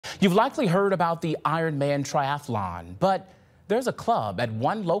You've likely heard about the Ironman triathlon, but there's a club at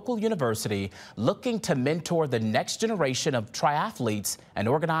one local university looking to mentor the next generation of triathletes and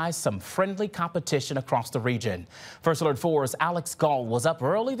organize some friendly competition across the region. First Alert 4's Alex Gall was up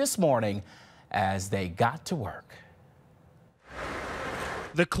early this morning as they got to work.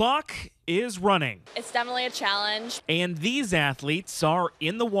 The clock is running. It's definitely a challenge. And these athletes are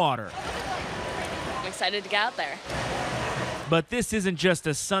in the water. I'm excited to get out there. But this isn't just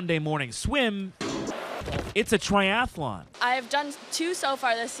a Sunday morning swim. It's a triathlon. I've done 2 so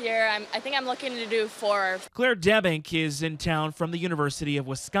far this year. I think I'm looking to do 4. Claire Debink is in town from the University of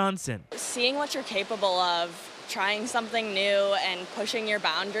Wisconsin. Seeing what you're capable of, trying something new and pushing your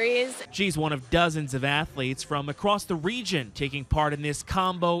boundaries. She's one of dozens of athletes from across the region taking part in this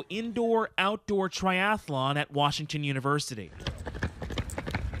combo indoor-outdoor triathlon at Washington University.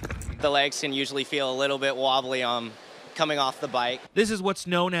 The legs can usually feel a little bit wobbly coming off the bike. This is what's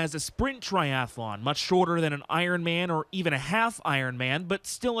known as a sprint triathlon, much shorter than an Ironman or even a half Ironman, but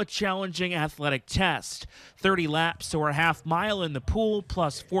still a challenging athletic test. 30 laps or a half mile in the pool,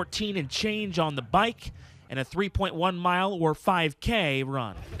 plus 14 and change on the bike, and a 3.1 mile or 5K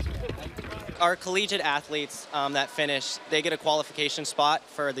run. Our collegiate athletes that finish, they get a qualification spot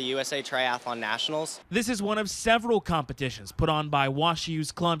for the USA Triathlon Nationals. This is one of several competitions put on by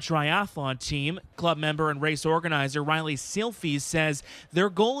WashU's club triathlon team. Club member and race organizer Riley Silfies says their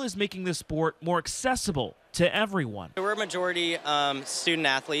goal is making the sport more accessible to everyone. We're a majority student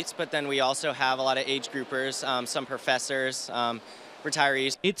athletes, but then we also have a lot of age groupers, some professors,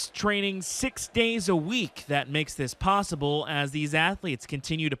 retirees. It's training 6 days a week that makes this possible as these athletes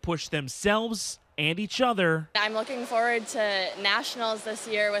continue to push themselves and each other. I'm looking forward to nationals this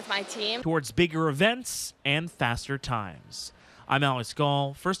year with my team. Towards bigger events and faster times. I'm Alex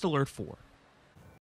Gall, First Alert 4.